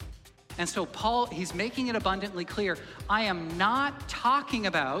And so Paul, he's making it abundantly clear, I am not talking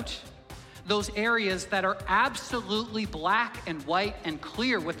about those areas that are absolutely black and white and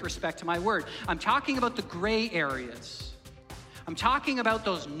clear with respect to my word. I'm talking about the gray areas. I'm talking about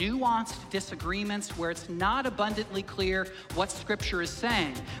those nuanced disagreements where it's not abundantly clear what Scripture is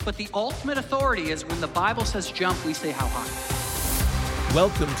saying. But the ultimate authority is when the Bible says jump, we say how high.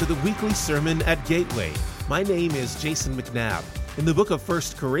 Welcome to the weekly sermon at Gateway. My name is Jason McNabb. In the book of 1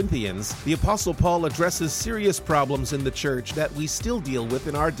 Corinthians, the Apostle Paul addresses serious problems in the church that we still deal with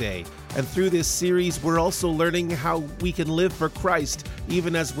in our day. And through this series, we're also learning how we can live for Christ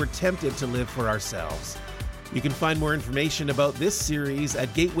even as we're tempted to live for ourselves. You can find more information about this series at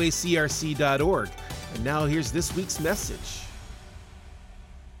gatewaycrc.org. And now here's this week's message.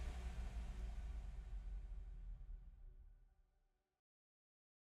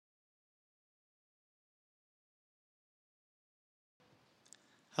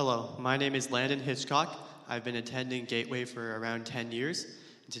 Hello, my name is Landon Hitchcock. I've been attending Gateway for around 10 years.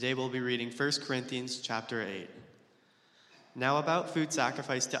 And today we'll be reading 1 Corinthians chapter 8. Now about food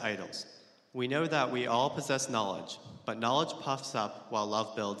sacrificed to idols. We know that we all possess knowledge, but knowledge puffs up while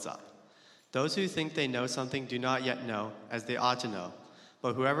love builds up. Those who think they know something do not yet know as they ought to know,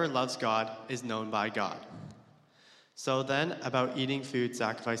 but whoever loves God is known by God. So then, about eating food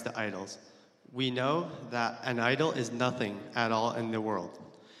sacrificed to idols. We know that an idol is nothing at all in the world,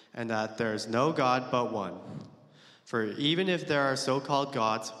 and that there is no God but one. For even if there are so-called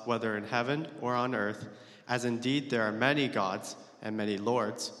gods, whether in heaven or on earth, as indeed there are many gods and many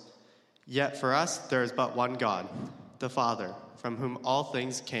lords, yet for us there is but one God, the Father, from whom all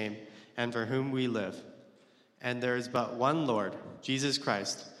things came and for whom we live. And there is but one Lord, Jesus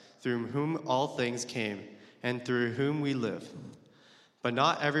Christ, through whom all things came and through whom we live. But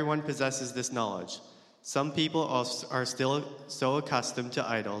not everyone possesses this knowledge. Some people are still so accustomed to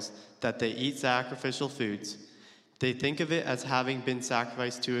idols that they eat sacrificial foods. They think of it as having been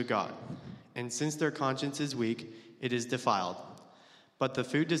sacrificed to a god, and since their conscience is weak, it is defiled. But the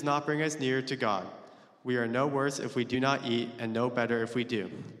food does not bring us nearer to God. We are no worse if we do not eat, and no better if we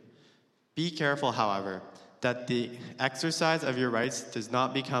do. Be careful, however, that the exercise of your rights does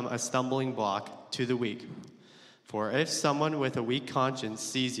not become a stumbling block to the weak. For if someone with a weak conscience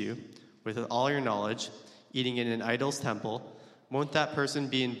sees you, with all your knowledge, eating in an idol's temple, won't that person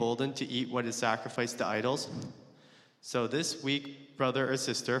be emboldened to eat what is sacrificed to idols? So this weak brother or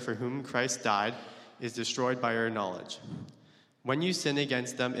sister for whom Christ died is destroyed by your knowledge. When you sin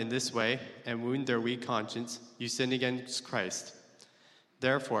against them in this way and wound their weak conscience, you sin against Christ.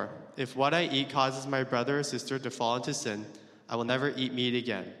 Therefore, if what I eat causes my brother or sister to fall into sin, I will never eat meat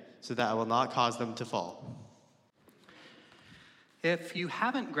again, so that I will not cause them to fall. If you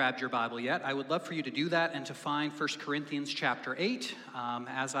haven't grabbed your Bible yet, I would love for you to do that and to find 1 Corinthians chapter 8.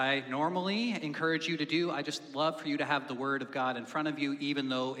 As I normally encourage you to do, I just love for you to have the Word of God in front of you, even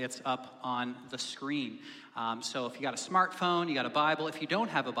though it's up on the screen. So if you got a smartphone, you got a Bible. If you don't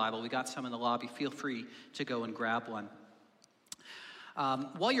have a Bible, we got some in the lobby. Feel free to go and grab one.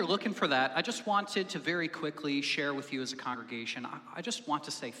 While you're looking for that, I just wanted to very quickly share with you as a congregation. I just want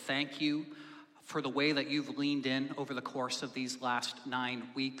to say thank you for the way that you've leaned in over the course of these last 9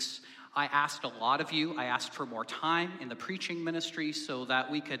 weeks. I asked a lot of you. I asked for more time in the preaching ministry so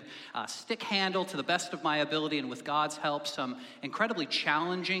that we could stick handle to the best of my ability and with God's help some incredibly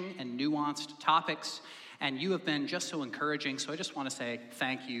challenging and nuanced topics. And you have been just so encouraging. So I just want to say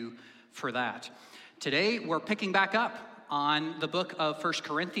thank you for that. Today we're picking back up on the book of 1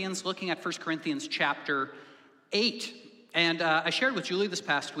 Corinthians, looking at 1 Corinthians chapter 8. And I shared with Julie this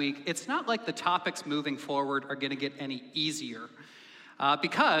past week, it's not like the topics moving forward are going to get any easier.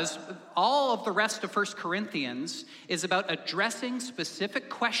 Because all of the rest of 1 Corinthians is about addressing specific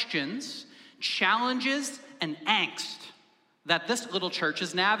questions, challenges, and angst that this little church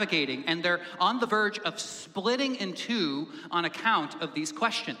is navigating. And they're on the verge of splitting in two on account of these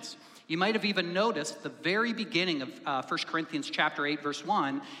questions. You might have even noticed the very beginning of 1 Corinthians chapter 8, verse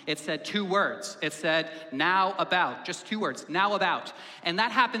 1, it said 2 words. It said, now about, just 2 words, now about. And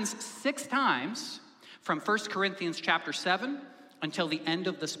that happens 6 times from 1 Corinthians chapter 7 until the end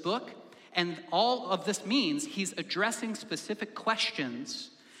of this book. And all of this means he's addressing specific questions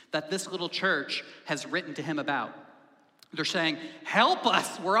that this little church has written to him about. They're saying, help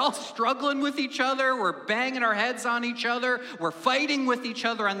us. We're all struggling with each other. We're banging our heads on each other. We're fighting with each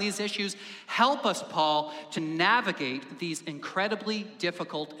other on these issues. Help us, Paul, to navigate these incredibly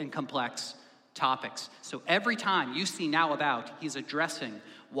difficult and complex topics. So every time you see now about, he's addressing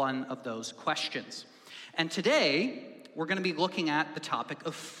one of those questions. And today, we're going to be looking at the topic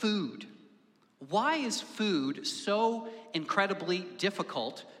of food. Why is food so incredibly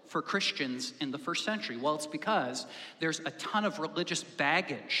difficult for Christians in the first century? Well, it's because there's a ton of religious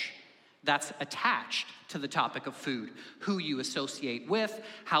baggage that's attached to the topic of food. Who you associate with,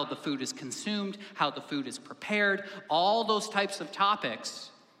 how the food is consumed, how the food is prepared, all those types of topics.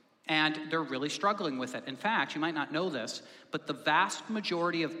 And they're really struggling with it. In fact, you might not know this, but the vast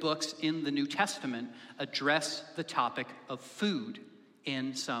majority of books in the New Testament address the topic of food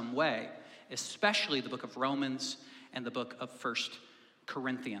in some way, especially the book of Romans and the book of 1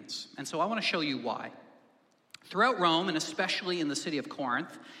 Corinthians. And so I want to show you why. Throughout Rome, and especially in the city of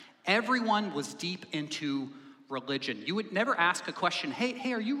Corinth, everyone was deep into religion. You would never ask a question,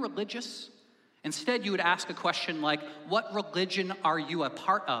 hey, are you religious? Instead, you would ask a question like, what religion are you a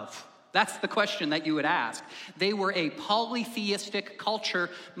part of? That's the question that you would ask. They were a polytheistic culture,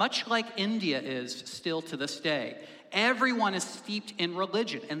 much like India is still to this day. Everyone is steeped in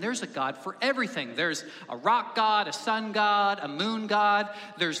religion, and there's a god for everything. There's a rock god, a sun god, a moon god.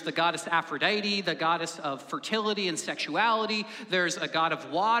 There's the goddess Aphrodite, the goddess of fertility and sexuality. There's a god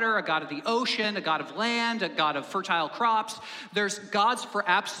of water, a god of the ocean, a god of land, a god of fertile crops. There's gods for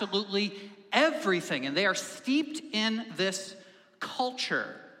absolutely everything, and they are steeped in this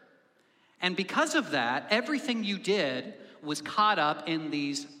culture. And because of that, everything you did was caught up in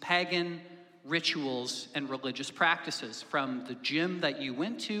these pagan rituals and religious practices, from the gym that you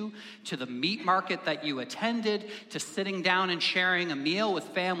went to the meat market that you attended, to sitting down and sharing a meal with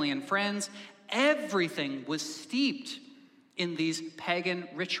family and friends. Everything was steeped in these pagan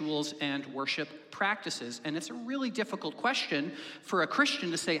rituals and worship practices. And it's a really difficult question for a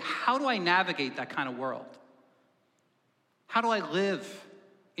Christian to say, how do I navigate that kind of world? How do I live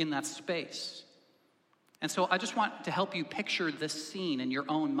in that space? And so I just want to help you picture this scene in your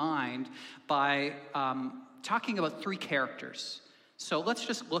own mind by talking about three characters. So let's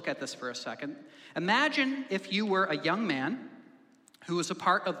just look at this for a second. Imagine if you were a young man who was a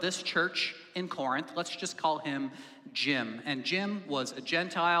part of this church in Corinth. Let's just call him Jim. And Jim was a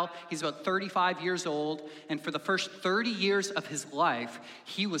Gentile. He's about 35 years old. And for the first 30 years of his life,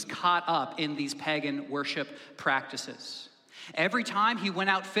 he was caught up in these pagan worship practices. Every time he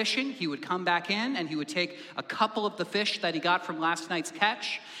went out fishing, he would come back in and he would take a couple of the fish that he got from last night's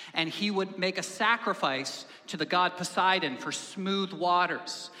catch, and he would make a sacrifice to the god Poseidon for smooth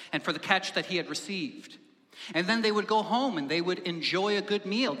waters and for the catch that he had received. And then they would go home and they would enjoy a good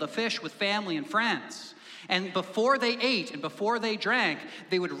meal, the fish, with family and friends. And before they ate and before they drank,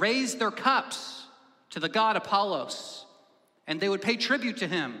 they would raise their cups to the god Apollos, and they would pay tribute to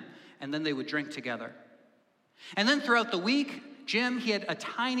him, and then they would drink together. And then throughout the week, Jim, he had a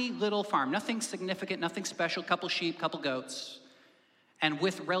tiny little farm, nothing significant, nothing special, couple sheep, couple goats. And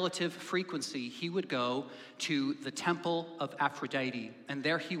with relative frequency, he would go to the temple of Aphrodite. And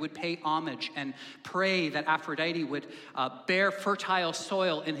there he would pay homage and pray that Aphrodite would bear fertile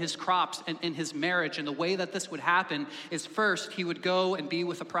soil in his crops and in his marriage. And the way that this would happen is, first, he would go and be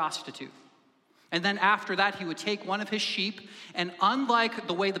with a prostitute. And then after that, he would take one of his sheep, and unlike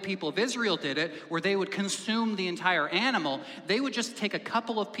the way the people of Israel did it, where they would consume the entire animal, they would just take a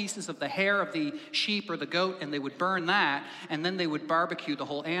couple of pieces of the hair of the sheep or the goat, and they would burn that, and then they would barbecue the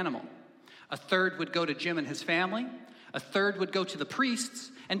whole animal. A third would go to Jim and his family. A third would go to the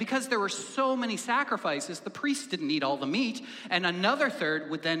priests. And because there were so many sacrifices, the priests didn't eat all the meat. And another third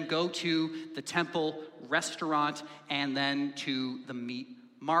would then go to the temple restaurant and then to the meat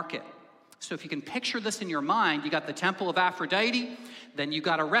market. So if you can picture this in your mind, you got the temple of Aphrodite, then you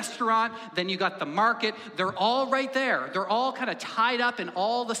got a restaurant, then you got the market. They're all right there. They're all kind of tied up in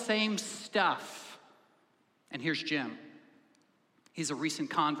all the same stuff. And here's Jim. He's a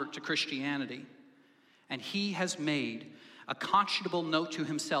recent convert to Christianity. And he has made a conscionable note to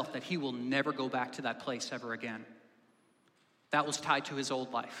himself that he will never go back to that place ever again. That was tied to his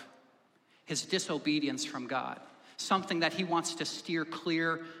old life, his disobedience from God, something that he wants to steer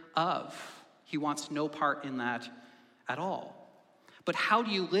clear of. He wants no part in that at all. But how do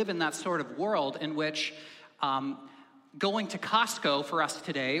you live in that sort of world in which going to Costco for us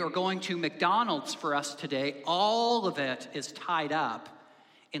today or going to McDonald's for us today, all of it is tied up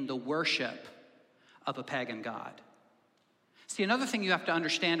in the worship of a pagan god? See, another thing you have to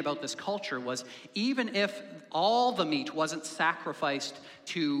understand about this culture was, even if all the meat wasn't sacrificed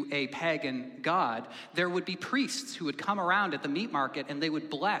to a pagan god, there would be priests who would come around at the meat market and they would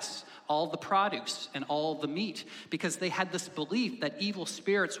bless all the produce and all the meat, because they had this belief that evil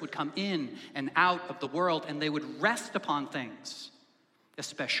spirits would come in and out of the world and they would rest upon things,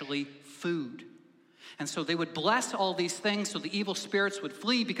 especially food. And so they would bless all these things so the evil spirits would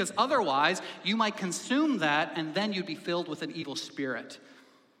flee, because otherwise you might consume that and then you'd be filled with an evil spirit.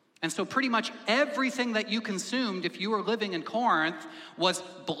 And so pretty much everything that you consumed if you were living in Corinth was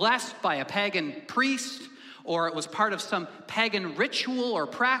blessed by a pagan priest, or it was part of some pagan ritual or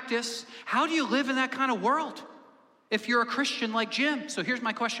practice. How do you live in that kind of world if you're a Christian like Jim? So here's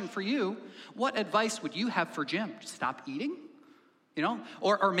my question for you. What advice would you have for Jim? Stop eating? You know,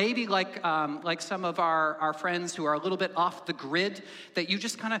 or maybe like some of our friends who are a little bit off the grid, that you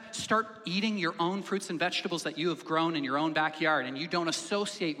just kind of start eating your own fruits and vegetables that you have grown in your own backyard and you don't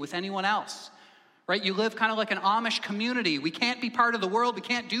associate with anyone else, right? You live kind of like an Amish community. We can't be part of the world. We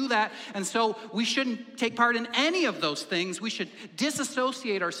can't do that. And so we shouldn't take part in any of those things. We should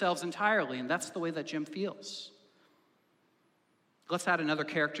disassociate ourselves entirely. And that's the way that Jim feels. Let's add another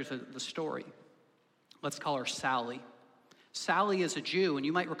character to the story. Let's call her Sally. Sally is a Jew, and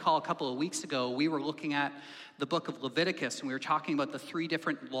you might recall a couple of weeks ago, we were looking at the book of Leviticus, and we were talking about the 3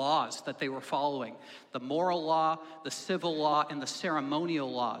 different laws that they were following: the moral law, the civil law, and the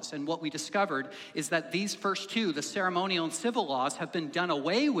ceremonial laws. And what we discovered is that these first 2, the ceremonial and civil laws, have been done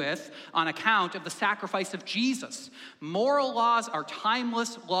away with on account of the sacrifice of Jesus. Moral laws are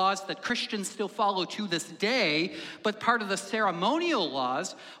timeless laws that Christians still follow to this day, but part of the ceremonial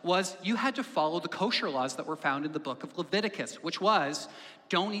laws was you had to follow the kosher laws that were found in the book of Leviticus, which was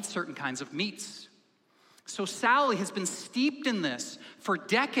don't eat certain kinds of meats. So Sally has been steeped in this for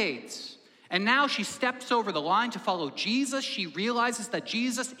decades. And now she steps over the line to follow Jesus. She realizes that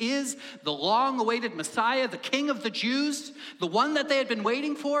Jesus is the long-awaited Messiah, the King of the Jews, the one that they had been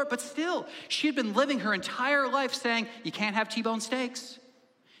waiting for. But still, she had been living her entire life saying, you can't have T-bone steaks.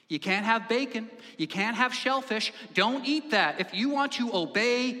 You can't have bacon. You can't have shellfish. Don't eat that. If you want to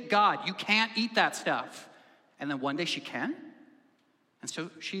obey God, you can't eat that stuff. And then one day she can. And so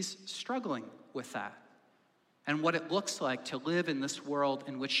she's struggling with that and what it looks like to live in this world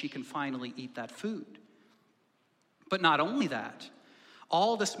in which she can finally eat that food. But not only that,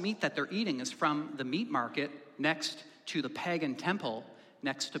 all this meat that they're eating is from the meat market next to the pagan temple,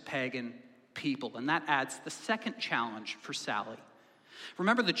 next to pagan people. And that adds the second challenge for Sally.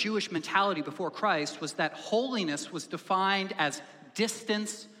 Remember, the Jewish mentality before Christ was that holiness was defined as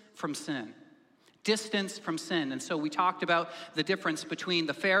distance from sin. Distance from sin. And so we talked about the difference between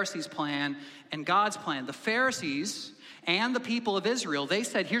the Pharisees' plan and God's plan. The Pharisees and the people of Israel, they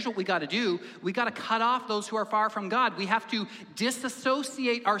said, here's what we got to do. We got to cut off those who are far from God. We have to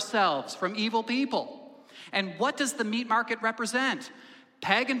disassociate ourselves from evil people. And what does the meat market represent?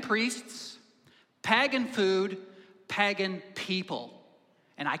 Pagan priests, pagan food, pagan people.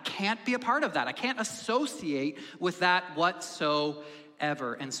 And I can't be a part of that. I can't associate with that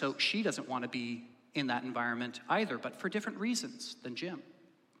whatsoever. And so she doesn't want to be in that environment either, but for different reasons than Jim.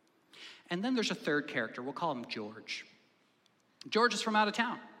 And then there's a third character. We'll call him George. George is from out of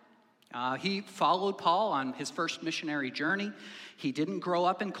town. He followed Paul on his first missionary journey. He didn't grow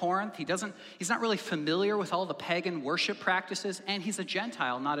up in Corinth. He's not really familiar with all the pagan worship practices, and he's a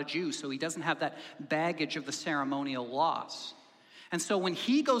Gentile, not a Jew, so he doesn't have that baggage of the ceremonial laws. And so when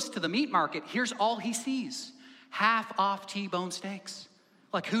he goes to the meat market, here's all he sees: half-off T-bone steaks.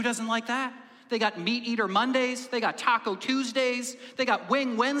 Like, who doesn't like that? They got Meat Eater Mondays. They got Taco Tuesdays. They got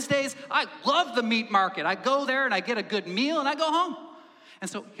Wing Wednesdays. I love the meat market. I go there and I get a good meal and I go home. And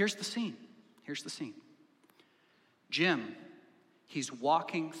so here's the scene. Here's the scene. Jim, he's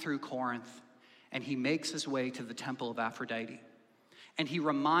walking through Corinth and he makes his way to the temple of Aphrodite. And he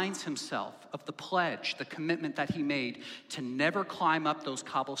reminds himself of the pledge, the commitment that he made to never climb up those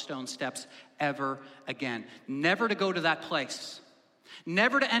cobblestone steps ever again. Never to go to that place.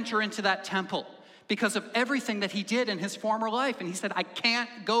 Never to enter into that temple because of everything that he did in his former life. And he said, I can't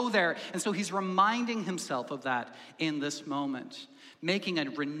go there. And so he's reminding himself of that in this moment, making a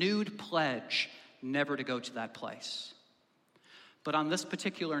renewed pledge never to go to that place. But on this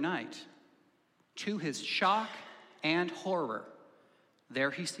particular night, to his shock and horror,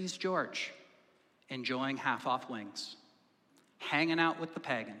 there he sees George enjoying half-off wings, hanging out with the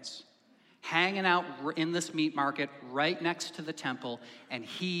pagans, hanging out in this meat market right next to the temple, and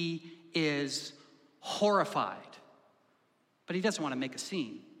he is horrified. But he doesn't want to make a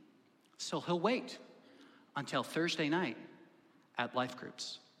scene, so he'll wait until Thursday night at life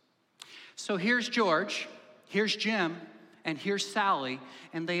groups. So here's George, here's Jim, and here's Sally,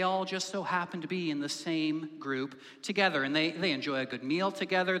 and they all just so happen to be in the same group together. And they enjoy a good meal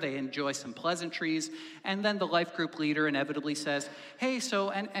together, they enjoy some pleasantries, and then the life group leader inevitably says, hey, so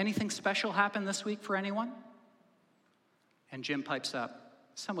anything special happened this week for anyone? And Jim pipes up,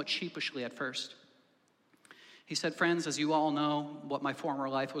 somewhat sheepishly at first. He said, friends, as you all know what my former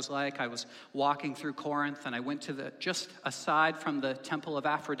life was like, I was walking through Corinth, and I went to just aside from the temple of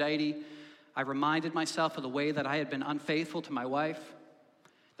Aphrodite. I reminded myself of the way that I had been unfaithful to my wife.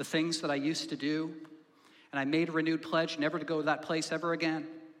 the things that I used to do, and I made a renewed pledge never to go to that place ever again.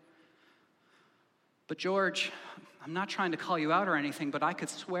 But George, I'm not trying to call you out or anything, but I could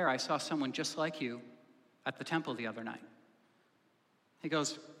swear I saw someone just like you at the temple the other night. He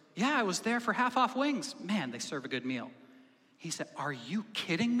goes, yeah, I was there for half-off wings. Man, they serve a good meal. He said, are you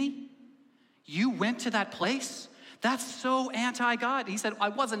kidding me? You went to that place? That's so anti-God. He said, I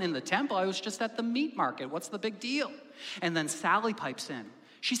wasn't in the temple. I was just at the meat market. What's the big deal? And then Sally pipes in.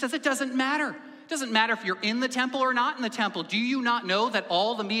 She says, it doesn't matter. It doesn't matter if you're in the temple or not in the temple. Do you not know that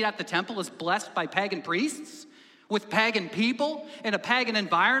all the meat at the temple is blessed by pagan priests? With pagan people in a pagan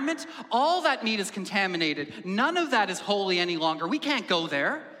environment? All that meat is contaminated. None of that is holy any longer. We can't go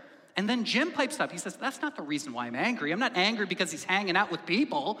there. And then Jim pipes up. He says, that's not the reason why I'm angry. I'm not angry because he's hanging out with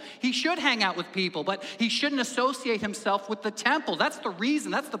people. He should hang out with people, but he shouldn't associate himself with the temple. That's the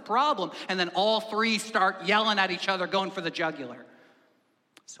reason. That's the problem. And then all three start yelling at each other, going for the jugular.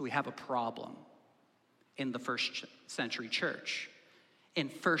 So we have a problem in the first century church. In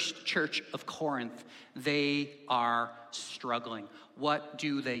First Church of Corinth, they are struggling. What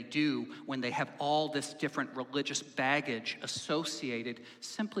do they do when they have all this different religious baggage associated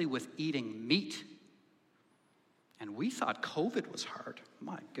simply with eating meat? And we thought COVID was hard.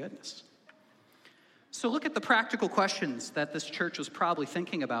 My goodness. So look at the practical questions that this church was probably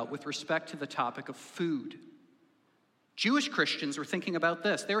thinking about with respect to the topic of food. Jewish Christians were thinking about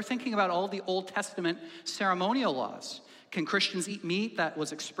this. They were thinking about all the Old Testament ceremonial laws. Can Christians eat meat that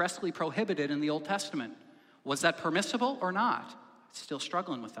was expressly prohibited in the Old Testament? Was that permissible or not? Still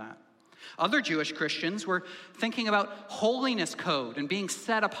struggling with that. Other Jewish Christians were thinking about holiness code and being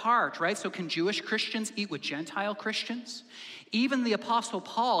set apart, right? So can Jewish Christians eat with Gentile Christians? Even the Apostle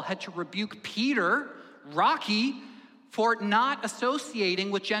Paul had to rebuke Peter, Rocky, for not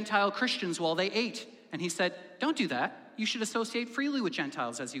associating with Gentile Christians while they ate. And he said, don't do that. You should associate freely with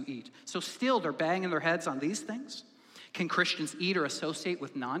Gentiles as you eat. So still, they're banging their heads on these things. Can Christians eat or associate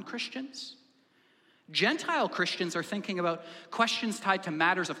with non-Christians? Gentile Christians are thinking about questions tied to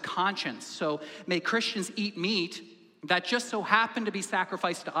matters of conscience. So may Christians eat meat that just so happen to be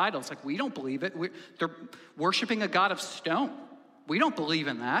sacrificed to idols? Like, we don't believe it. They're worshiping a god of stone. We don't believe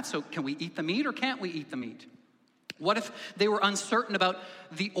in that. So can we eat the meat or can't we eat the meat? What if they were uncertain about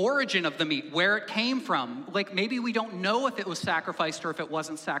the origin of the meat, where it came from? Like, maybe we don't know if it was sacrificed or if it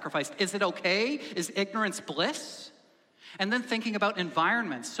wasn't sacrificed. Is it okay? Is ignorance bliss? And then thinking about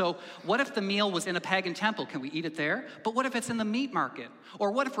environments. So what if the meal was in a pagan temple? Can we eat it there? But what if it's in the meat market?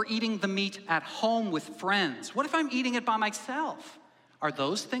 Or what if we're eating the meat at home with friends? What if I'm eating it by myself? Are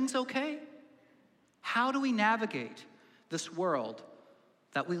those things okay? How do we navigate this world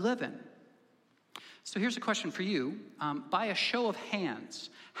that we live in? So here's a question for you. By a show of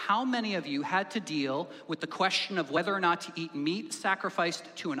hands, how many of you had to deal with the question of whether or not to eat meat sacrificed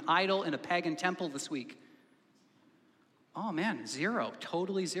to an idol in a pagan temple this week? Oh man, zero,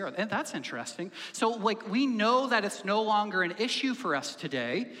 totally zero. And that's interesting. So like, we know that it's no longer an issue for us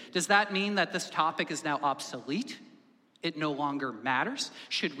today. Does that mean that this topic is now obsolete? It no longer matters?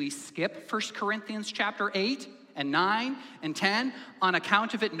 Should we skip 1 Corinthians chapter 8 and 9 and 10 on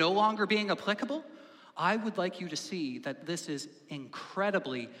account of it no longer being applicable? I would like you to see that this is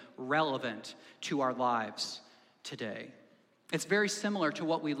incredibly relevant to our lives today. It's very similar to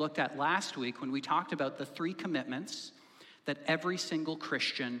what we looked at last week when we talked about the 3 commitments that every single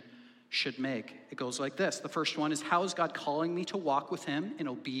Christian should make. It goes like this. The first one is, how is God calling me to walk with him in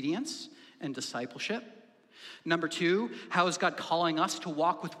obedience and discipleship? Number 2, how is God calling us to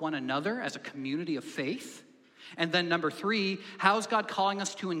walk with one another as a community of faith? And then number 3, how is God calling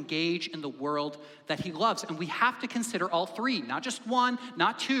us to engage in the world that he loves? And we have to consider all 3, not just 1,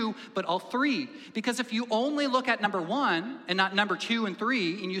 not 2, but all 3. Because if you only look at number 1 and not number 2 and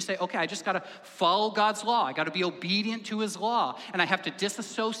 3, and you say, okay, I just got to follow God's law. I got to be obedient to his law. And I have to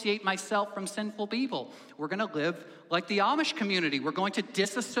disassociate myself from sinful people. We're going to live like the Amish community. We're going to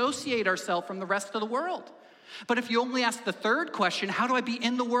disassociate ourselves from the rest of the world. But if you only ask the third question, how do I be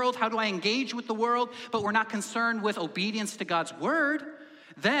in the world? How do I engage with the world? But we're not concerned with obedience to God's word,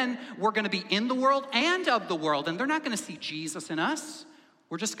 then we're going to be in the world and of the world. And they're not going to see Jesus in us.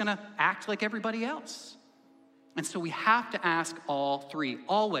 We're just going to act like everybody else. And so we have to ask all 3,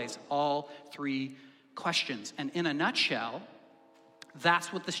 always all 3 questions. And in a nutshell,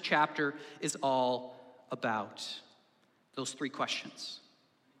 that's what this chapter is all about. Those 3 questions.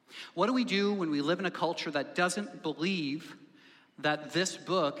 What do we do when we live in a culture that doesn't believe that this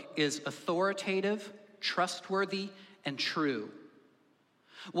book is authoritative, trustworthy, and true?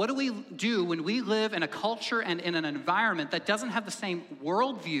 What do we do when we live in a culture and in an environment that doesn't have the same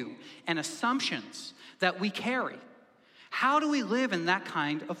worldview and assumptions that we carry? How do we live in that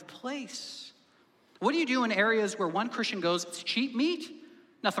kind of place? What do you do in areas where one Christian goes, it's cheap meat?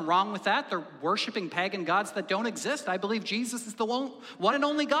 Nothing wrong with that. They're worshiping pagan gods that don't exist. I believe Jesus is the one and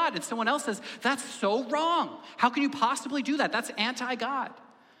only God. And someone else says, that's so wrong. How can you possibly do that? That's anti-God.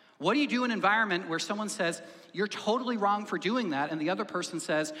 What do you do in an environment where someone says, you're totally wrong for doing that, and the other person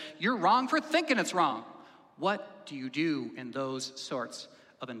says, you're wrong for thinking it's wrong? What do you do in those sorts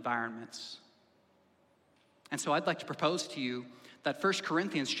of environments? And so I'd like to propose to you that 1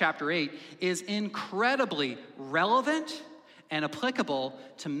 Corinthians chapter 8 is incredibly relevant and applicable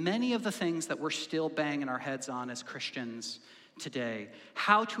to many of the things that we're still banging our heads on as Christians today.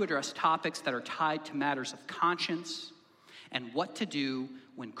 How to address topics that are tied to matters of conscience, and what to do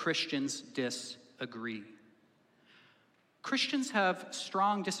when Christians disagree. Christians have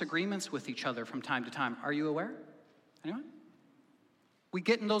strong disagreements with each other from time to time. Are you aware? Anyone? We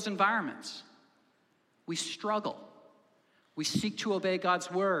get in those environments. We struggle. We seek to obey God's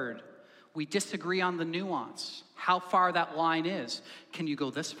word. We disagree on the nuance, how far that line is. Can you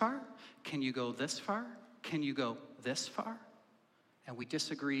go this far? Can you go this far? Can you go this far? And we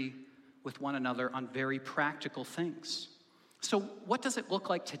disagree with one another on very practical things. So what does it look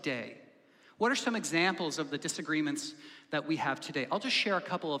like today? What are some examples of the disagreements that we have today? I'll just share a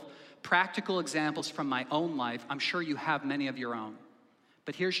couple of practical examples from my own life. I'm sure you have many of your own,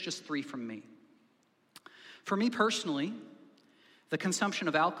 but here's just 3 from me. For me personally, the consumption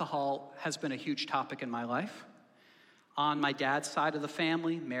of alcohol has been a huge topic in my life. On my dad's side of the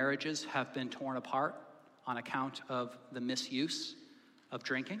family, marriages have been torn apart on account of the misuse of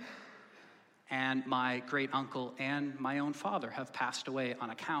drinking. And my great uncle and my own father have passed away on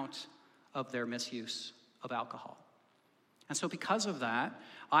account of their misuse of alcohol. And so because of that,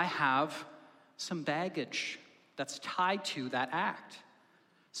 I have some baggage that's tied to that act,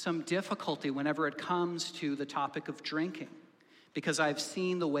 some difficulty whenever it comes to the topic of drinking, because I've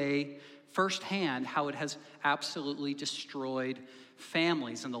seen the way firsthand how it has absolutely destroyed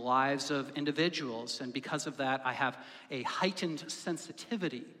families and the lives of individuals. And because of that, I have a heightened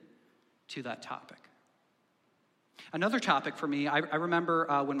sensitivity to that topic. Another topic for me, I remember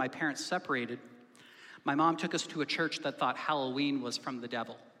when my parents separated, my mom took us to a church that thought Halloween was from the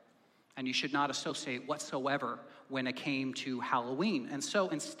devil, and you should not associate whatsoever when it came to Halloween. And so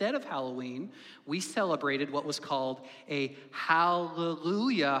instead of Halloween, we celebrated what was called a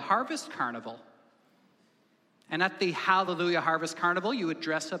Hallelujah Harvest Carnival. And at the Hallelujah Harvest Carnival, you would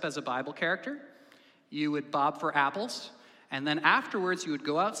dress up as a Bible character, you would bob for apples, and then afterwards you would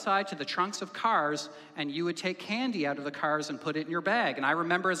go outside to the trunks of cars and you would take candy out of the cars and put it in your bag. And I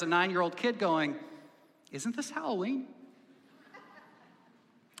remember as a 9-year-old kid going, isn't this Halloween?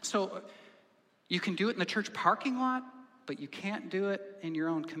 So you can do it in the church parking lot, but you can't do it in your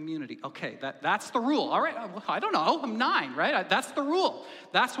own community. Okay, that's the rule. All right, I don't know, I'm 9, right? That's the rule.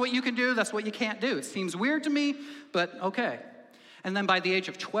 That's what you can do, that's what you can't do. It seems weird to me, but okay. And then by the age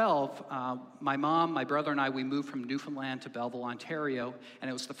of 12, my mom, my brother, and I, we moved from Newfoundland to Belleville, Ontario, and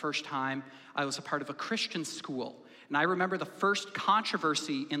it was the first time I was a part of a Christian school. And I remember the first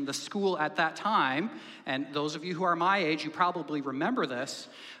controversy in the school at that time, and those of you who are my age, you probably remember this.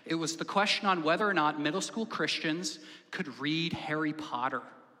 It was the question on whether or not middle school Christians could read Harry Potter.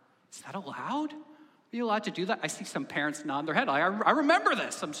 Is that allowed? Are you allowed to do that? I see some parents nod their head. I remember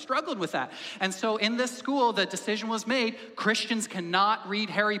this. I'm struggling with that. And so in this school, the decision was made, Christians cannot read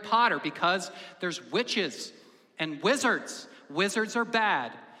Harry Potter because there's witches and wizards. Wizards are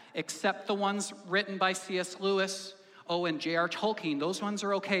bad, except the ones written by C.S. Lewis, and J.R. Tolkien. Those ones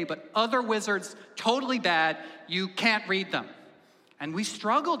are okay, but other wizards, totally bad. You can't read them. And we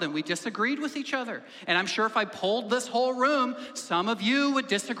struggled and we disagreed with each other. And I'm sure if I polled this whole room, some of you would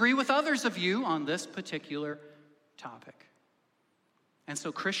disagree with others of you on this particular topic. And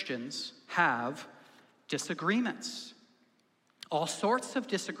so Christians have disagreements. All sorts of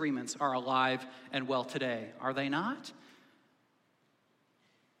disagreements are alive and well today, are they not?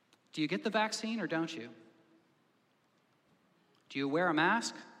 Do you get the vaccine or don't you? Do you wear a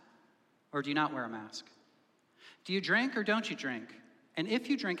mask or do you not wear a mask? Do you drink or don't you drink? And if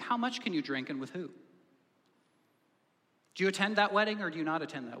you drink, how much can you drink and with who? Do you attend that wedding or do you not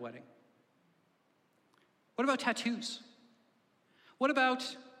attend that wedding? What about tattoos? What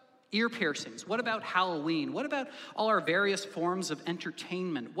about ear piercings? What about Halloween? What about all our various forms of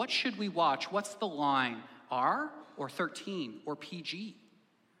entertainment? What should we watch? What's the line? R or 13 or PG?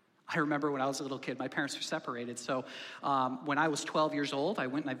 I remember when I was a little kid, my parents were separated. So when I was 12 years old, I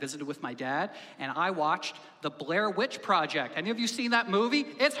went and I visited with my dad, and I watched The Blair Witch Project. Any of you seen that movie?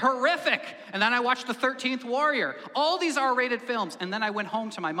 It's horrific. And then I watched The 13th Warrior. All these R-rated films. And then I went home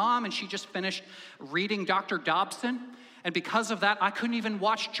to my mom, and she just finished reading Dr. Dobson. And because of that, I couldn't even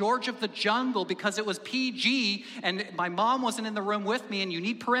watch George of the Jungle because it was PG and my mom wasn't in the room with me, and you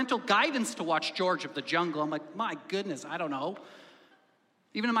need parental guidance to watch George of the Jungle. I'm like, my goodness, I don't know.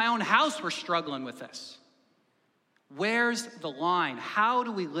 Even in my own house, we're struggling with this. Where's the line? How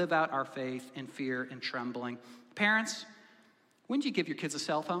do we live out our faith in fear and trembling? Parents, when do you give your kids a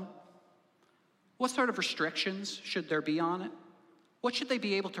cell phone? What sort of restrictions should there be on it? What should they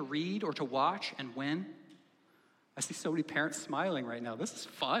be able to read or to watch, and when? I see so many parents smiling right now. This is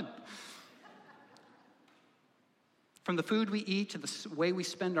fun. From the food we eat, to the way we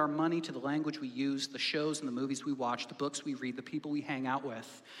spend our money, to the language we use, the shows and the movies we watch, the books we read, the people we hang out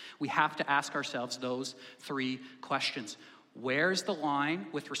with, we have to ask ourselves those 3 questions. Where's the line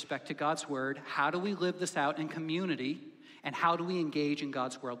with respect to God's word? How do we live this out in community? And how do we engage in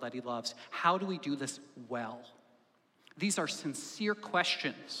God's world that he loves? How do we do this well? These are sincere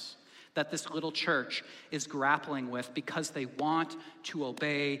questions that this little church is grappling with because they want to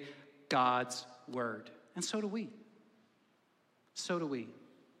obey God's word. And so do we. So do we.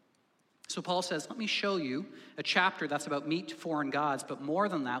 So Paul says, let me show you a chapter that's about meat to foreign gods, but more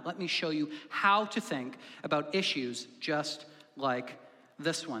than that, let me show you how to think about issues just like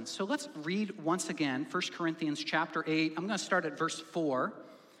this one. So let's read once again 1 Corinthians chapter 8. I'm going to start at verse 4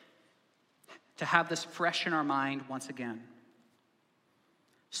 to have this fresh in our mind once again.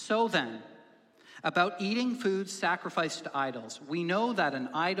 So then, about eating food sacrificed to idols, we know that an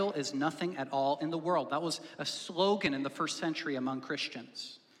idol is nothing at all in the world. That was a slogan in the first century among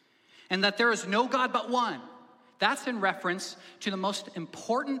Christians. And that there is no God but one. That's in reference to the most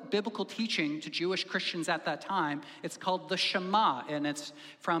important biblical teaching to Jewish Christians at that time. It's called the Shema, and it's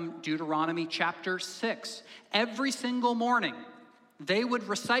from Deuteronomy chapter 6. Every single morning, they would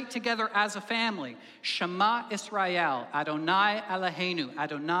recite together as a family, Shema Israel, Adonai Eloheinu,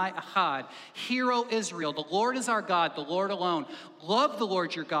 Adonai Echad. Hear, O Israel, the Lord is our God, the Lord alone. Love the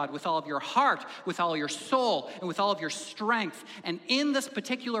Lord your God with all of your heart, with all your soul, and with all of your strength. And in this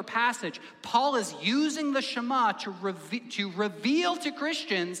particular passage, Paul is using the Shema to reveal to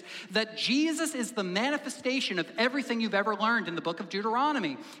Christians that Jesus is the manifestation of everything you've ever learned in the book of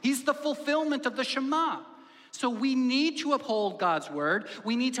Deuteronomy. He's the fulfillment of the Shema. So we need to uphold God's word.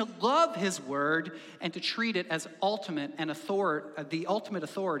 We need to love his word and to treat it as the ultimate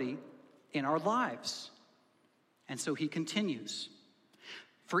authority in our lives. And so he continues.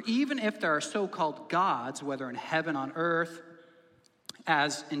 For even if there are so-called gods, whether in heaven, on earth,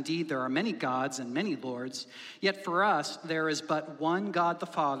 as indeed there are many gods and many lords, yet for us there is but one God the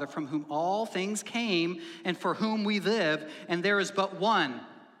Father, from whom all things came and for whom we live, and there is but one,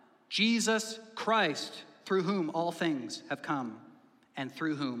 Jesus Christ, through whom all things have come, and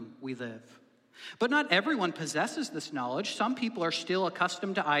through whom we live. But not everyone possesses this knowledge. Some people are still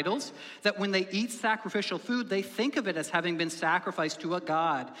accustomed to idols, that when they eat sacrificial food, they think of it as having been sacrificed to a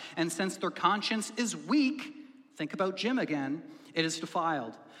god. And since their conscience is weak, think about Jim again, it is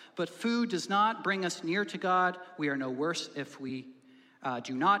defiled. But food does not bring us near to God. We are no worse if we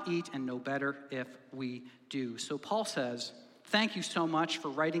do not eat, and no better if we do. So Paul says, thank you so much for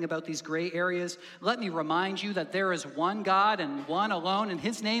writing about these gray areas. Let me remind you that there is one God and one alone, and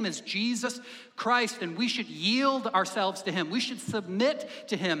his name is Jesus Christ, and we should yield ourselves to him. We should submit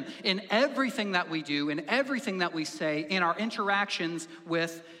to him in everything that we do, in everything that we say, in our interactions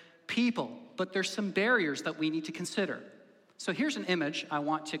with people. But there's some barriers that we need to consider. So here's an image I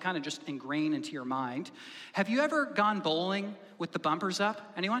want to kind of just ingrain into your mind. Have you ever gone bowling with the bumpers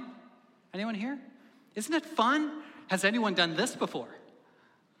up? Anyone? Anyone here? Isn't it fun? Has anyone done this before?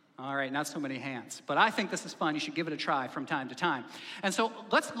 All right, not so many hands. But I think this is fun. You should give it a try from time to time. And so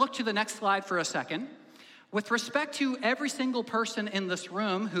let's look to the next slide for a second. With respect to every single person in this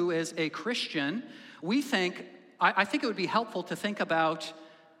room who is a Christian, I think it would be helpful to think about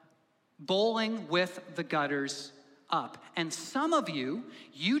bowling with the gutters up. And some of you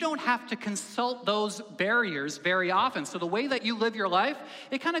don't have to consult those barriers very often. So the way that you live your life,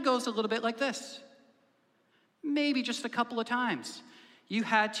 it kind of goes a little bit like this. Maybe just a couple of times you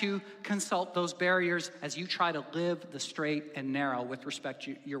had to consult those barriers as you try to live the straight and narrow with respect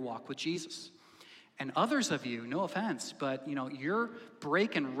to your walk with Jesus. And others of you, no offense, but you're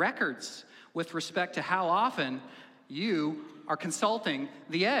breaking records with respect to how often you are consulting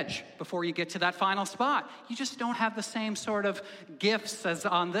the edge before you get to that final spot. You just don't have the same sort of gifts as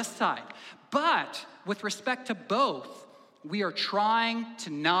on this side. But with respect to both, we are trying to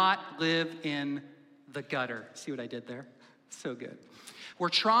not live in the gutter. See what I did there? So good. We're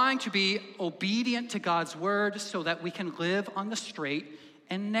trying to be obedient to God's word so that we can live on the straight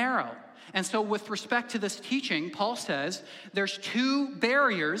and narrow. And so with respect to this teaching, Paul says there's two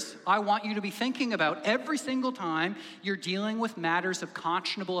barriers I want you to be thinking about every single time you're dealing with matters of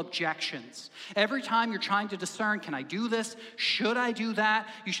conscionable objections. Every time you're trying to discern, can I do this? Should I do that?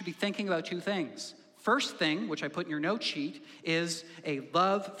 You should be thinking about two things. First thing, which I put in your note sheet, is a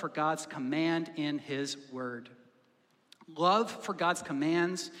love for God's command in his word. Love for God's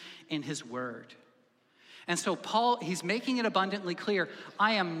commands in his word. And so Paul, he's making it abundantly clear,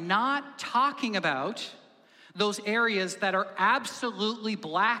 I am not talking about those areas that are absolutely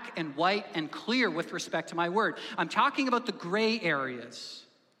black and white and clear with respect to my word. I'm talking about the gray areas.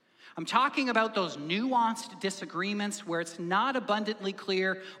 I'm talking about those nuanced disagreements where it's not abundantly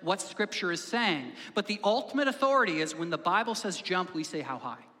clear what Scripture is saying. But the ultimate authority is when the Bible says jump, we say how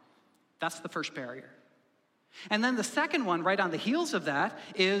high. That's the first barrier. And then the second one, right on the heels of that,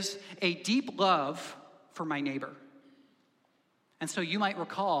 is a deep love for my neighbor. And so you might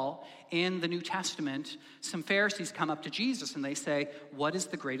recall in the New Testament, some Pharisees come up to Jesus and they say, what is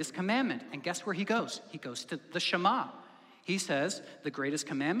the greatest commandment? And guess where he goes? He goes to the Shema. He says, the greatest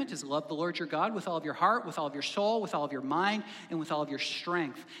commandment is love the Lord your God with all of your heart, with all of your soul, with all of your mind, and with all of your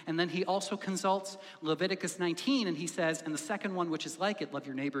strength. And then he also consults Leviticus 19 and he says, and the second one, which is like it, love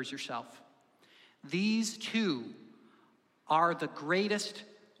your neighbor as yourself. These two are the greatest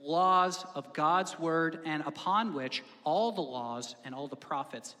laws of God's word and upon which all the laws and all the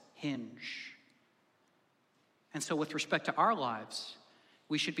prophets hinge. And so with respect to our lives,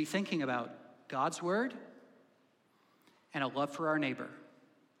 we should be thinking about God's word and a love for our neighbor.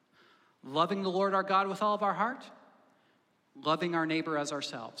 Loving the Lord our God with all of our heart, loving our neighbor as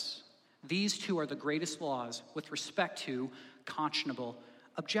ourselves. These two are the greatest laws with respect to conscionable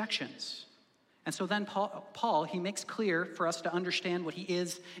objections. And so then Paul, he makes clear for us to understand what he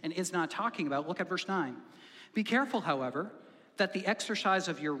is and is not talking about. Look at verse 9. Be careful, however, that the exercise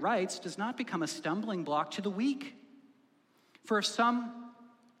of your rights does not become a stumbling block to the weak. For if some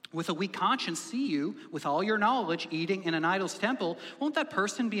with a weak conscience see you, with all your knowledge, eating in an idol's temple, won't that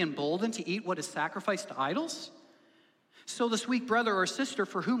person be emboldened to eat what is sacrificed to idols? So this weak brother or sister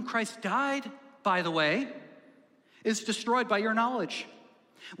for whom Christ died, by the way, is destroyed by your knowledge.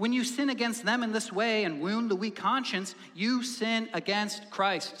 When you sin against them in this way and wound the weak conscience, you sin against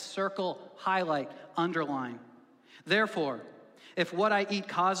Christ. Circle, highlight, underline. Therefore, if what I eat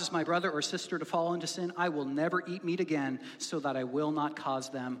causes my brother or sister to fall into sin, I will never eat meat again so that I will not cause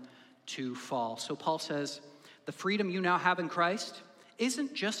them to fall. So Paul says, the freedom you now have in Christ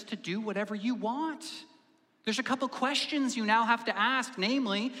isn't just to do whatever you want. There's a couple questions you now have to ask,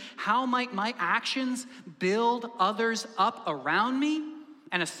 namely, how might my actions build others up around me?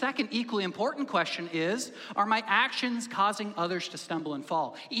 And a second equally important question is, are my actions causing others to stumble and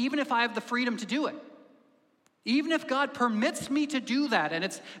fall? Even if I have the freedom to do it. Even if God permits me to do that, and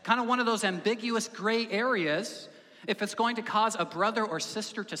it's kind of one of those ambiguous gray areas, if it's going to cause a brother or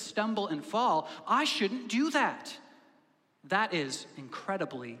sister to stumble and fall, I shouldn't do that. That is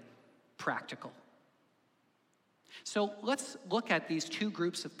incredibly practical. So let's look at these two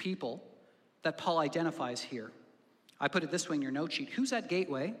groups of people that Paul identifies here. I put it this way in your note sheet. Who's at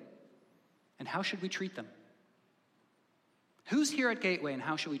Gateway, and how should we treat them? Who's here at Gateway, and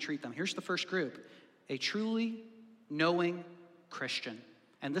how should we treat them? Here's the first group. A truly knowing Christian.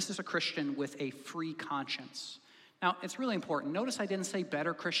 And this is a Christian with a free conscience. Now, it's really important. Notice I didn't say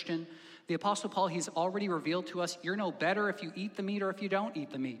better Christian. The Apostle Paul, he's already revealed to us, you're no better if you eat the meat or if you don't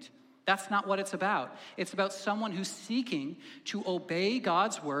eat the meat. That's not what it's about. It's about someone who's seeking to obey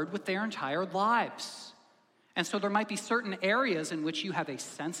God's word with their entire lives. And so there might be certain areas in which you have a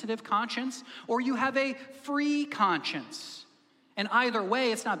sensitive conscience or you have a free conscience. And either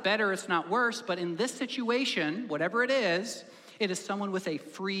way, it's not better, it's not worse, but in this situation, whatever it is someone with a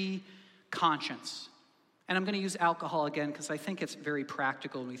free conscience. And I'm going to use alcohol again because I think it's very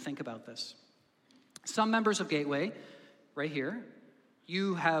practical when we think about this. Some members of Gateway, right here,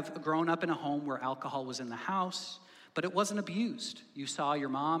 you have grown up in a home where alcohol was in the house, but it wasn't abused. You saw your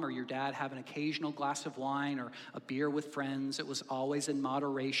mom or your dad have an occasional glass of wine or a beer with friends. It was always in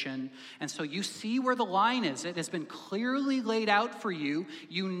moderation. And so you see where the line is. It has been clearly laid out for you.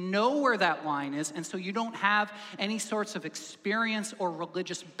 You know where that line is. And so you don't have any sorts of experience or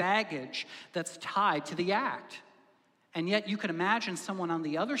religious baggage that's tied to the act. And yet you could imagine someone on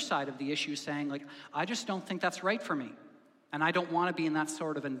the other side of the issue saying, like, I just don't think that's right for me. And I don't want to be in that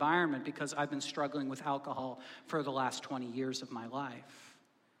sort of environment because I've been struggling with alcohol for the last 20 years of my life.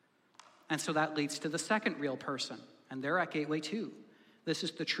 And so that leads to the second real person. And they're at Gateway too. This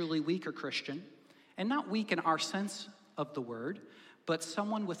is the truly weaker Christian. And not weak in our sense of the word, but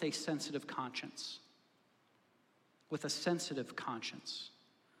someone with a sensitive conscience. With a sensitive conscience.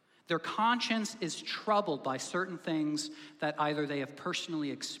 Their conscience is troubled by certain things that either they have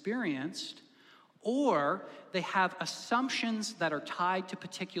personally experienced or they have assumptions that are tied to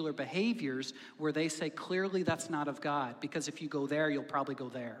particular behaviors where they say clearly that's not of God, because if you go there, you'll probably go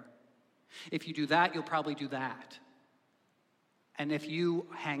there. If you do that, you'll probably do that. And if you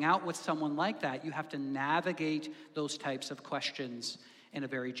hang out with someone like that, you have to navigate those types of questions in a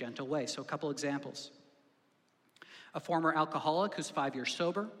very gentle way. So a couple examples. A former alcoholic who's 5 years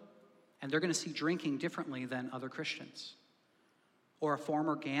sober, and they're going to see drinking differently than other Christians. Or a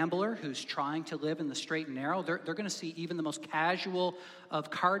former gambler who's trying to live in the straight and narrow, they're going to see even the most casual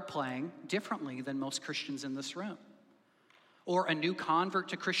of card playing differently than most Christians in this room. Or a new convert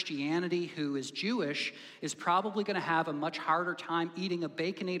to Christianity who is Jewish is probably going to have a much harder time eating a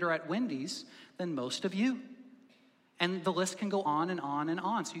Baconator at Wendy's than most of you. And the list can go on and on and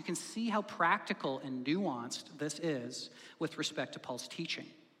on. So you can see how practical and nuanced this is with respect to Paul's teaching.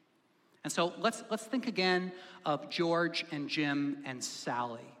 And so let's think again of George and Jim and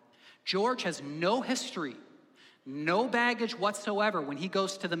Sally. George has no history, no baggage whatsoever when he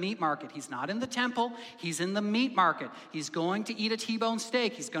goes to the meat market. He's not in the temple, he's in the meat market. He's going to eat a T-bone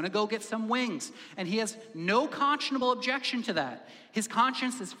steak, he's going to go get some wings, and he has no conscionable objection to that. His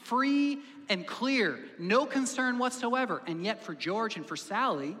conscience is free and clear, no concern whatsoever. And yet for George and for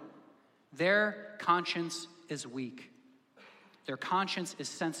Sally, their conscience is weak. Their conscience is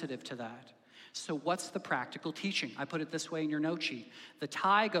sensitive to that. So what's the practical teaching? I put it this way in your note sheet. The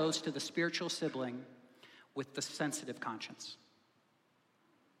tie goes to the spiritual sibling with the sensitive conscience.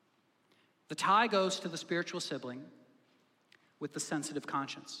 The tie goes to the spiritual sibling with the sensitive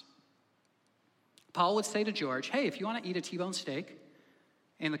conscience. Paul would say to George, hey, if you want to eat a T-bone steak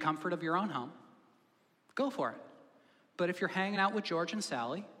in the comfort of your own home, go for it. But if you're hanging out with George and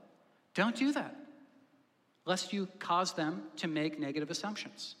Sally, don't do that, lest you cause them to make negative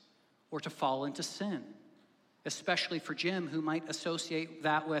assumptions or to fall into sin. Especially for Jim, who might associate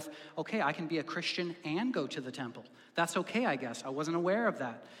that with, okay, I can be a Christian and go to the temple. That's okay, I guess. I wasn't aware of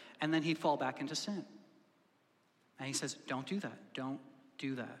that. And then he'd fall back into sin. And he says, don't do that. Don't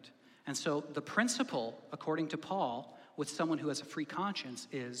do that. And so the principle, according to Paul, with someone who has a free conscience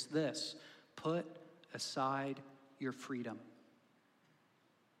is this: put aside your freedom.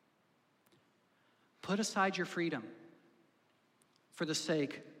 Put aside your freedom for the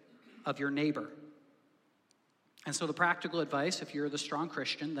sake of your neighbor. And so the practical advice, if you're the strong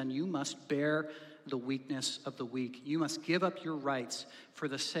Christian, then you must bear the weakness of the weak. You must give up your rights for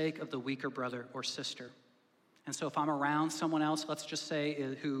the sake of the weaker brother or sister. And so if I'm around someone else, let's just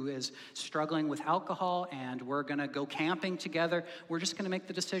say, who is struggling with alcohol, and we're going to go camping together, we're just going to make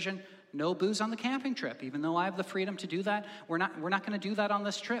the decision, no booze on the camping trip. Even though I have the freedom to do that, we're not going to do that on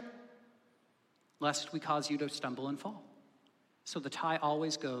this trip, lest we cause you to stumble and fall. So the tie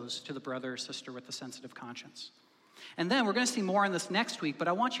always goes to the brother or sister with the sensitive conscience. And then we're going to see more on this next week, but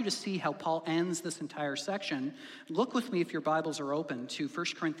I want you to see how Paul ends this entire section. Look with me, if your Bibles are open, to 1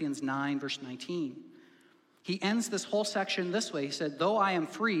 Corinthians 9, verse 19. He ends this whole section this way. He said, though I am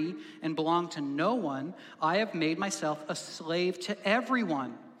free and belong to no one, I have made myself a slave to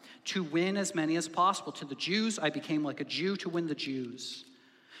everyone to win as many as possible. To the Jews, I became like a Jew to win the Jews.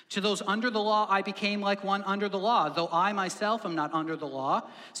 To those under the law, I became like one under the law, though I myself am not under the law,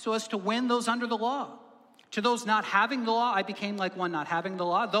 so as to win those under the law. To those not having the law, I became like one not having the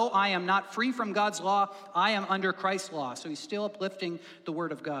law. Though I am not free from God's law, I am under Christ's law. So he's still uplifting the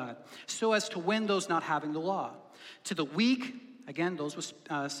word of God. So as to win those not having the law. To the weak, again, those with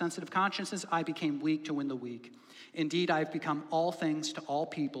sensitive consciences, I became weak to win the weak. Indeed, I have become all things to all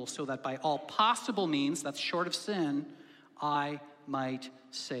people, so that by all possible means, that's short of sin, I might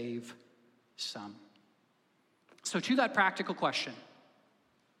save some. So to that practical question,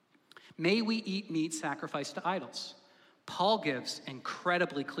 may we eat meat sacrificed to idols? Paul gives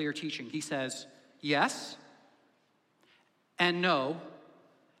incredibly clear teaching. He says, yes, and no,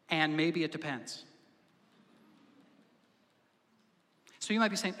 and maybe it depends. So you might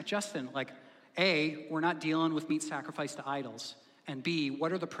be saying, Justin, like, A, we're not dealing with meat sacrificed to idols, and B,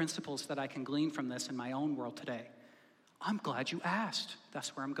 what are the principles that I can glean from this in my own world today? I'm glad you asked.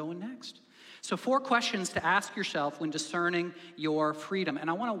 That's where I'm going next. So 4 questions to ask yourself when discerning your freedom. And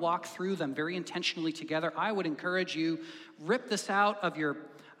I want to walk through them very intentionally together. I would encourage you, rip this out of your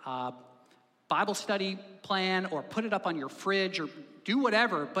Bible study plan or put it up on your fridge or do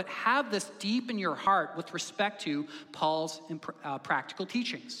whatever, but have this deep in your heart with respect to Paul's practical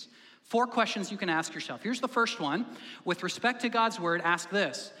teachings. 4 questions you can ask yourself. Here's the first one. With respect to God's word, ask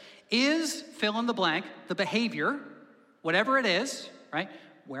this. Is, fill in the blank, the behavior, whatever it is, right?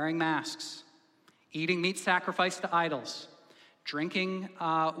 Wearing masks, eating meat sacrificed to idols, drinking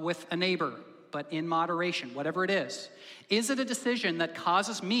with a neighbor, but in moderation, whatever it is it a decision that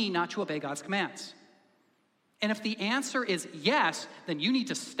causes me not to obey God's commands? And if the answer is yes, then you need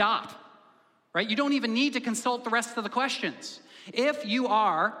to stop, right? You don't even need to consult the rest of the questions. If you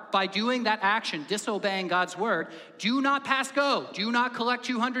are, by doing that action, disobeying God's word, do not pass go. Do not collect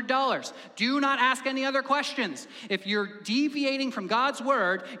 $200. Do not ask any other questions. If you're deviating from God's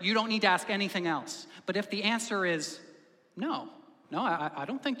word, you don't need to ask anything else. But if the answer is no, I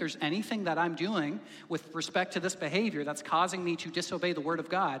don't think there's anything that I'm doing with respect to this behavior that's causing me to disobey the word of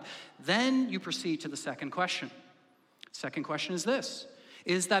God, then you proceed to the second question. Second question is this: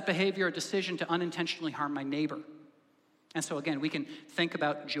 is that behavior a decision to unintentionally harm my neighbor? And so again, we can think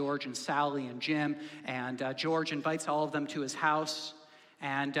about George and Sally and Jim, and George invites all of them to his house,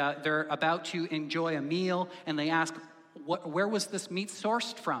 and they're about to enjoy a meal, and they ask, where was this meat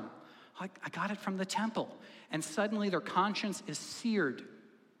sourced from? I got it from the temple. And suddenly their conscience is seared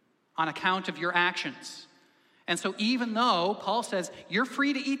on account of your actions. And so even though Paul says, you're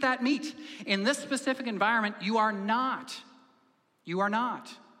free to eat that meat, in this specific environment, you are not. You are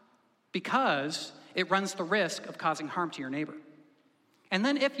not. Because it runs the risk of causing harm to your neighbor. And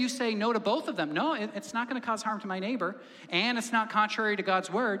then if you say no to both of them, no, it's not going to cause harm to my neighbor, and it's not contrary to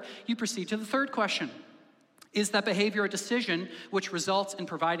God's word, you proceed to the third question. Is that behavior a decision which results in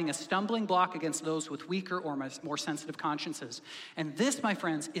providing a stumbling block against those with weaker or more sensitive consciences? And this, my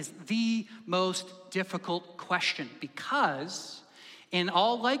friends, is the most difficult question, because in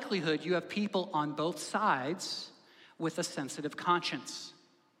all likelihood, you have people on both sides with a sensitive conscience.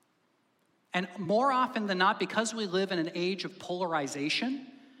 And more often than not, because we live in an age of polarization,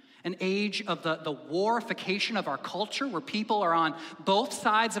 an age of the warification of our culture, where people are on both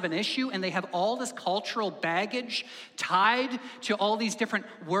sides of an issue and they have all this cultural baggage tied to all these different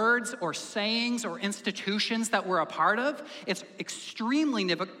words or sayings or institutions that we're a part of, it's extremely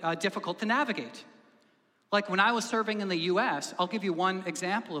difficult to navigate. Like when I was serving in the U.S., I'll give you one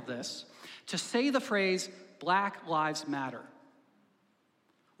example of this. To say the phrase, Black Lives Matter,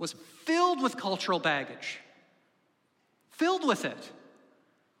 was filled with cultural baggage. Filled with it.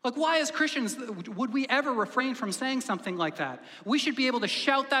 Like, why as Christians would we ever refrain from saying something like that? We should be able to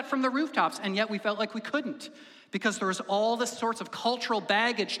shout that from the rooftops, and yet we felt like we couldn't, because there was all this sorts of cultural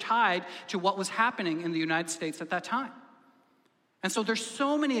baggage tied to what was happening in the United States at that time. And so there's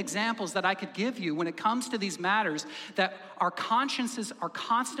so many examples that I could give you when it comes to these matters, that our consciences are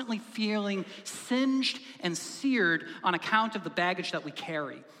constantly feeling singed and seared on account of the baggage that we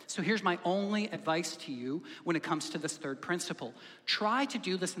carry. So here's my only advice to you when it comes to this third principle. Try to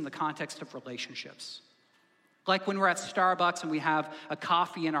do this in the context of relationships. Like when we're at Starbucks and we have a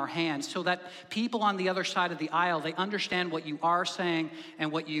coffee in our hand, so that people on the other side of the aisle, they understand what you are saying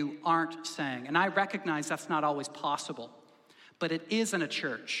and what you aren't saying. And I recognize that's not always possible. But it is in a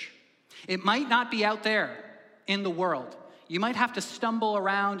church. It might not be out there in the world. You might have to stumble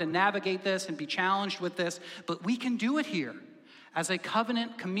around and navigate this and be challenged with this, but we can do it here. As a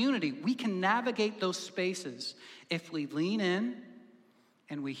covenant community, we can navigate those spaces if we lean in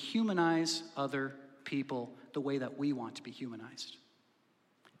and we humanize other people the way that we want to be humanized.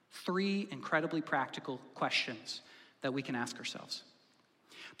 3 incredibly practical questions that we can ask ourselves.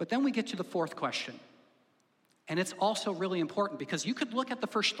 But then we get to the fourth question. And it's also really important, because you could look at the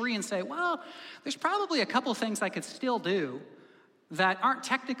first 3 and say, well, there's probably a couple things I could still do that aren't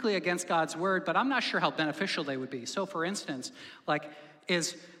technically against God's word, but I'm not sure how beneficial they would be. So for instance, like,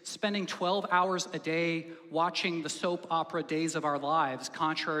 is spending 12 hours a day watching the soap opera Days of Our Lives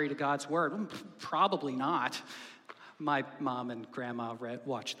contrary to God's word? Probably not. My mom and grandma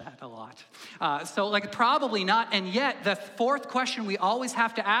watched that a lot. So probably not. And yet, the fourth question we always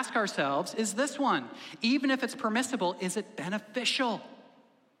have to ask ourselves is this one. Even if it's permissible, is it beneficial?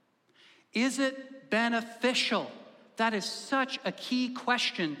 Is it beneficial? That is such a key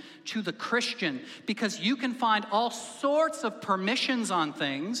question to the Christian, because you can find all sorts of permissions on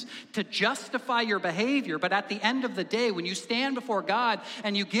things to justify your behavior, but at the end of the day, when you stand before God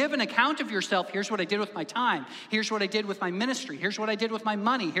and you give an account of yourself, here's what I did with my time, here's what I did with my ministry, here's what I did with my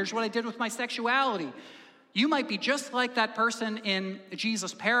money, here's what I did with my sexuality. You might be just like that person in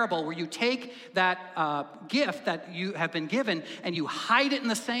Jesus' parable, where you take that gift that you have been given and you hide it in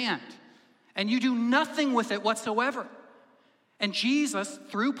the sand. And you do nothing with it whatsoever. And Jesus,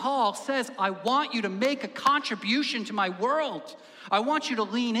 through Paul, says, I want you to make a contribution to my world. I want you to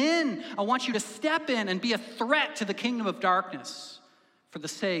lean in. I want you to step in and be a threat to the kingdom of darkness for the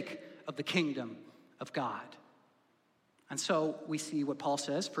sake of the kingdom of God. And so we see what Paul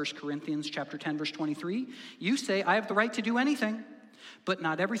says, 1 Corinthians chapter 10, verse 23. You say, I have the right to do anything, but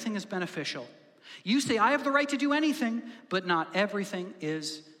not everything is beneficial. You say, I have the right to do anything, but not everything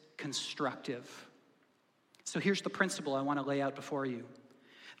is constructive. So here's the principle I want to lay out before you.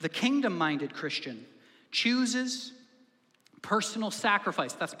 The kingdom-minded Christian chooses personal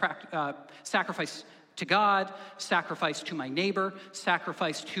sacrifice. That's sacrifice to God, sacrifice to my neighbor,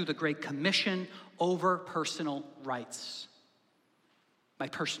 sacrifice to the Great Commission over personal rights. My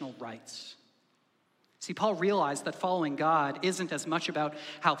personal rights. See, Paul realized that following God isn't as much about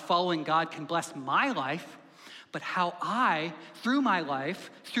how following God can bless my life, but how I, through my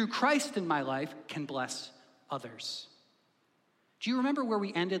life, through Christ in my life, can bless others. Do you remember where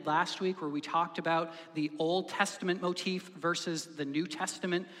we ended last week, where we talked about the Old Testament motif versus the New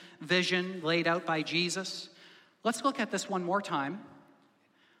Testament vision laid out by Jesus? Let's look at this one more time.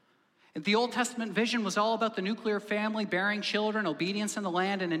 The Old Testament vision was all about the nuclear family, bearing children, obedience in the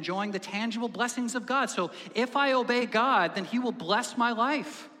land, and enjoying the tangible blessings of God. So if I obey God, then he will bless my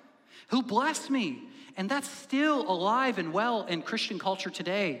life. He'll bless me. And that's still alive and well in Christian culture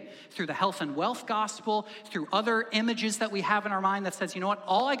today through the health and wealth gospel, through other images that we have in our mind that says, you know what,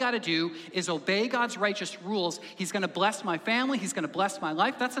 all I got to do is obey God's righteous rules. He's going to bless my family. He's going to bless my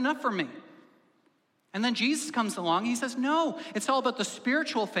life. That's enough for me. And then Jesus comes along. He says, no, it's all about the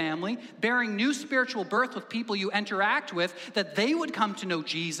spiritual family, bearing new spiritual birth with people you interact with, that they would come to know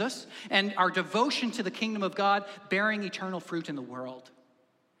Jesus, and our devotion to the kingdom of God, bearing eternal fruit in the world.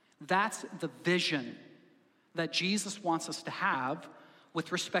 That's the vision that Jesus wants us to have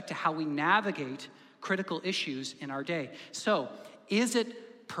with respect to how we navigate critical issues in our day. So, is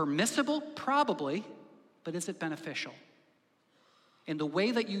it permissible? Probably, but is it beneficial? In the way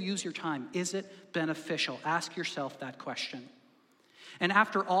that you use your time, is it beneficial? Ask yourself that question. And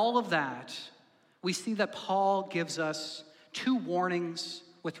after all of that, we see that Paul gives us two warnings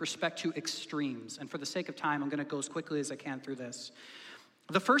with respect to extremes. And for the sake of time, I'm going to go as quickly as I can through this.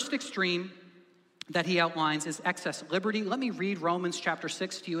 The first extreme that he outlines is excess liberty. Let me read Romans chapter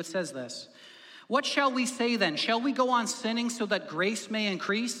 6 to you. It says this. What shall we say then? Shall we go on sinning so that grace may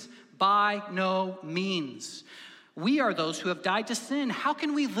increase? By no means. We are those who have died to sin. How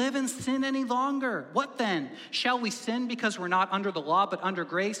can we live in sin any longer? What then? Shall we sin because we're not under the law but under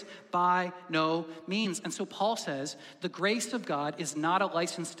grace? By no means. And so Paul says the grace of God is not a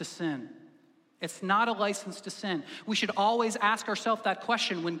license to sin. It's not a license to sin. We should always ask ourselves that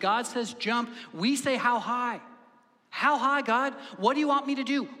question. When God says jump, we say how high? How high, God? What do you want me to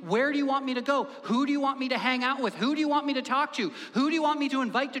do? Where do you want me to go? Who do you want me to hang out with? Who do you want me to talk to? Who do you want me to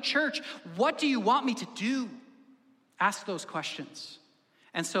invite to church? What do you want me to do? Ask those questions.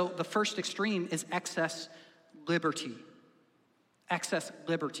 And so the first extreme is excess liberty. Excess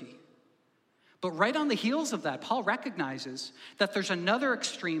liberty. But right on the heels of that, Paul recognizes that there's another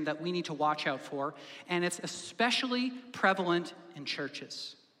extreme that we need to watch out for, and it's especially prevalent in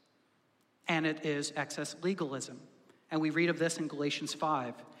churches. And it is excess legalism. And we read of this in Galatians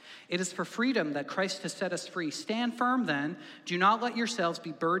 5. It is for freedom that Christ has set us free. Stand firm then. Do not let yourselves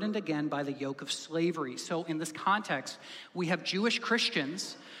be burdened again by the yoke of slavery. So in this context, we have Jewish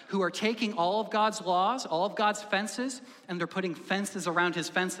Christians who are taking all of God's laws, all of God's fences, and they're putting fences around his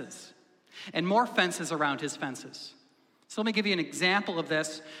fences. And more fences around his fences. So let me give you an example of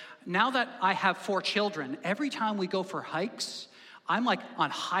this. Now that I have 4 children, every time we go for hikes, I'm like on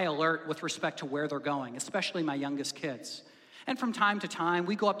high alert with respect to where they're going, especially my youngest kids. And from time to time,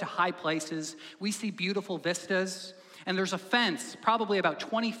 we go up to high places, we see beautiful vistas, and there's a fence probably about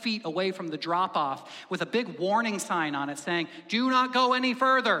 20 feet away from the drop-off with a big warning sign on it saying, do not go any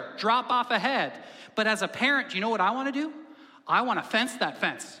further, drop off ahead. But as a parent, do you know what I want to do? I want to fence that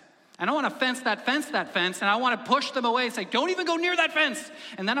fence. And I want to fence that fence, and I want to push them away and say, don't even go near that fence.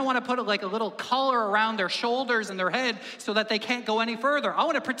 And then I want to put like a little collar around their shoulders and their head so that they can't go any further. I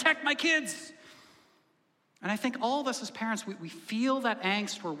want to protect my kids. And I think all of us as parents, we feel that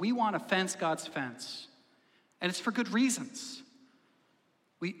angst where we want to fence God's fence. And it's for good reasons.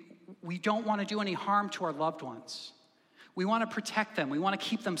 We don't want to do any harm to our loved ones. We want to protect them. We want to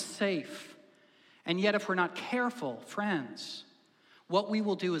keep them safe. And yet if we're not careful, friends, what we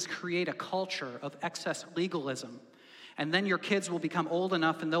will do is create a culture of excess legalism. And then your kids will become old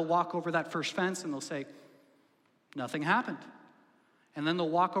enough and they'll walk over that first fence and they'll say, nothing happened. And then they'll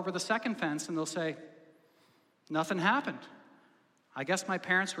walk over the second fence and they'll say, nothing happened. I guess my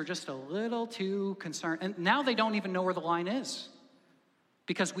parents were just a little too concerned. And now they don't even know where the line is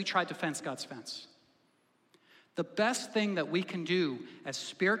because we tried to fence God's fence. The best thing that we can do as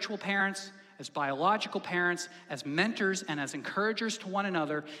spiritual parents, as biological parents, as mentors, and as encouragers to one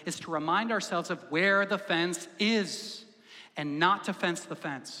another is to remind ourselves of where the fence is and not to fence the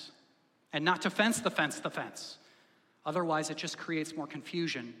fence and not to fence the fence. Otherwise, it just creates more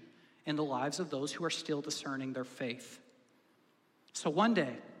confusion in the lives of those who are still discerning their faith. So one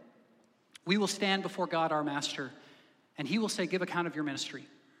day, we will stand before God our Master, and he will say, give account of your ministry.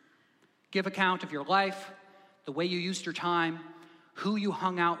 Give account of your life, the way you used your time, who you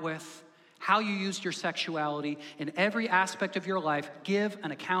hung out with, how you used your sexuality. In every aspect of your life, give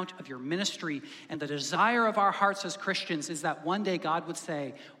an account of your ministry. And the desire of our hearts as Christians is that one day God would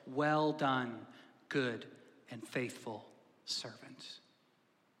say, well done, good and faithful servant.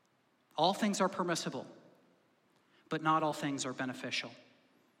 All things are permissible, but not all things are beneficial.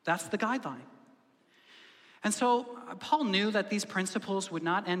 That's the guideline. And so Paul knew that these principles would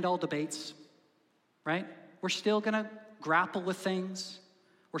not end all debates, right? We're still going to grapple with things.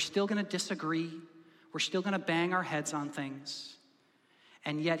 We're still going to disagree. We're still going to bang our heads on things.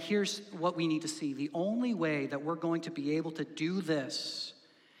 And yet here's what we need to see. The only way that we're going to be able to do this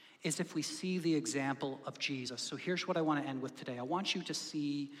is if we see the example of Jesus. So here's what I want to end with today. I want you to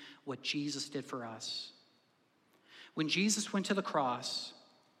see what Jesus did for us. When Jesus went to the cross,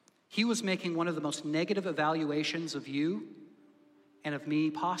 he was making one of the most negative evaluations of you and of me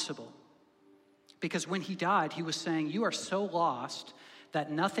possible. Because when he died, he was saying, you are so lost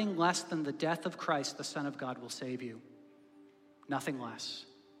that nothing less than the death of Christ, the Son of God, will save you. Nothing less.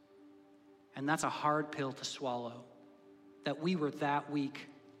 And that's a hard pill to swallow, that we were that weak,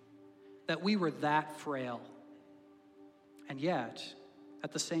 that we were that frail. And yet,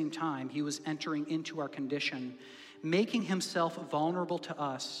 at the same time, he was entering into our condition, making himself vulnerable to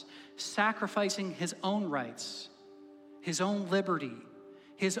us, sacrificing his own rights, his own liberty,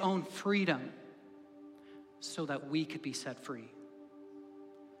 his own freedom, so that we could be set free.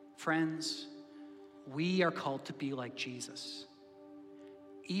 Friends, we are called to be like Jesus.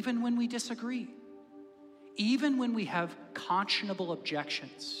 Even when we disagree, even when we have conscionable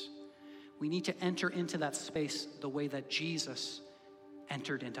objections, we need to enter into that space the way that Jesus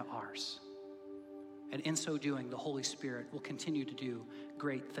entered into ours. And in so doing, the Holy Spirit will continue to do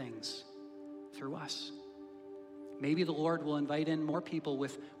great things through us. Maybe the Lord will invite in more people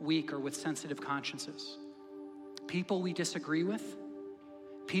with weak or with sensitive consciences. People we disagree with,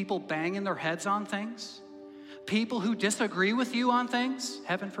 people banging their heads on things, people who disagree with you on things,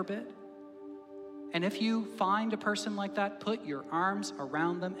 heaven forbid. And if you find a person like that, put your arms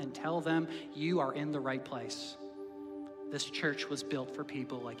around them and tell them you are in the right place. This church was built for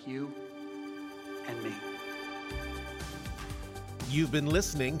people like you and me. You've been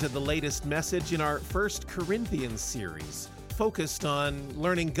listening to the latest message in our 1 Corinthians series, focused on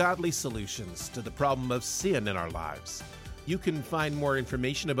learning godly solutions to the problem of sin in our lives. You can find more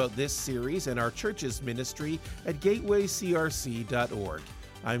information about this series and our church's ministry at gatewaycrc.org.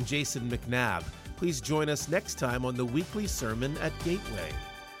 I'm Jason McNabb. Please join us next time on the weekly sermon at Gateway.